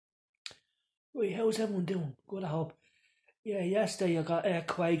Right, how's everyone doing? Good, I hope. Yeah, yesterday I got a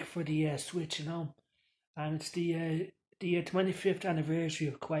Quake for the Switch, and it's the 25th anniversary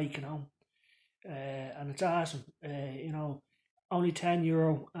of Quake, and it's awesome. Only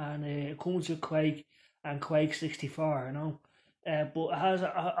 €10, and it comes with Quake and Quake 64, but it has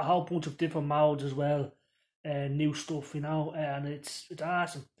a whole bunch of different modes as well, new stuff, and it's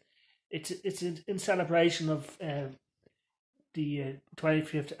awesome. It's in celebration of the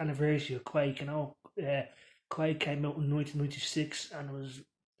 25th anniversary of Quake. Quake came out in 1996 and it was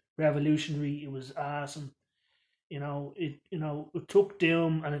revolutionary. It was awesome. It took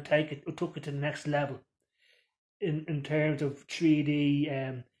Doom and it took it to the next level in terms of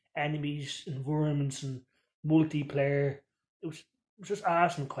 3D enemies, environments, and multiplayer. It was just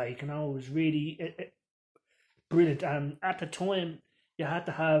awesome. Quake. It was really brilliant. And at the time, you had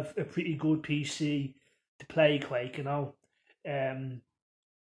to have a pretty good PC to play Quake. Um,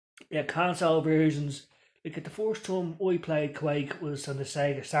 yeah, console versions. Like at the first time I played Quake was on the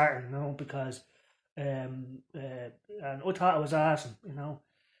Sega Saturn, because and I thought it was awesome,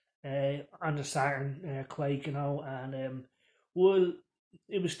 on the Saturn Quake, and well,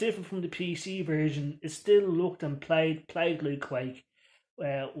 it was different from the PC version. It still looked and played like Quake.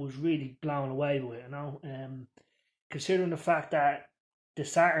 Was really blown away with it, considering the fact that the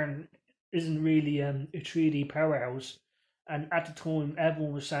Saturn isn't really a 3D powerhouse, and at the time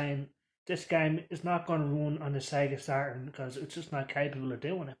everyone was saying this game is not going to run on the Sega Saturn because it's just not capable of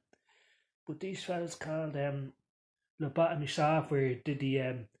doing it. But these fellas called Lobotomy Software did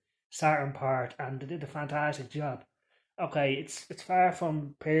the Saturn part, and they did a fantastic job. Okay, it's far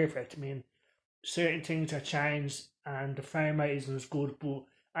from perfect. I mean, certain things are changed, and the frame rate isn't as good. But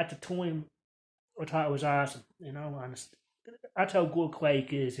at the time, I thought it was awesome. And that's how good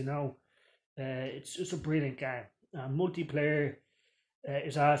Quake is. It's just a brilliant game. Multiplayer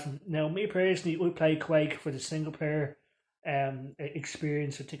is awesome. Now, me personally, I play Quake for the single player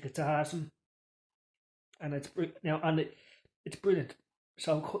experience. I think it's awesome, and it's brilliant.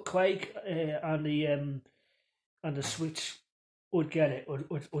 So Quake on the Switch, would get it.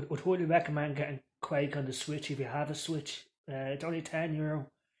 Would highly recommend getting Quake on the Switch if you have a Switch. It's only €10.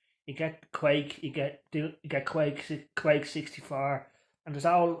 You get Quake, you get Quake 64, and there's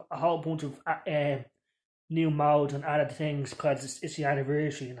a whole bunch of new modes and added things because it's the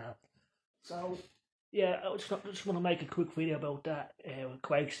anniversary now. So yeah, just want to make a quick video about that.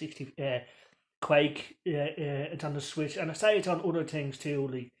 Quake 60, Quake. It's on the Switch, and I say it's on other things too,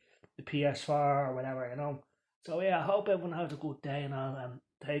 like the PS4 or whatever. So yeah, I hope everyone has a good day, and I'll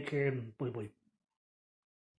take care and bye bye.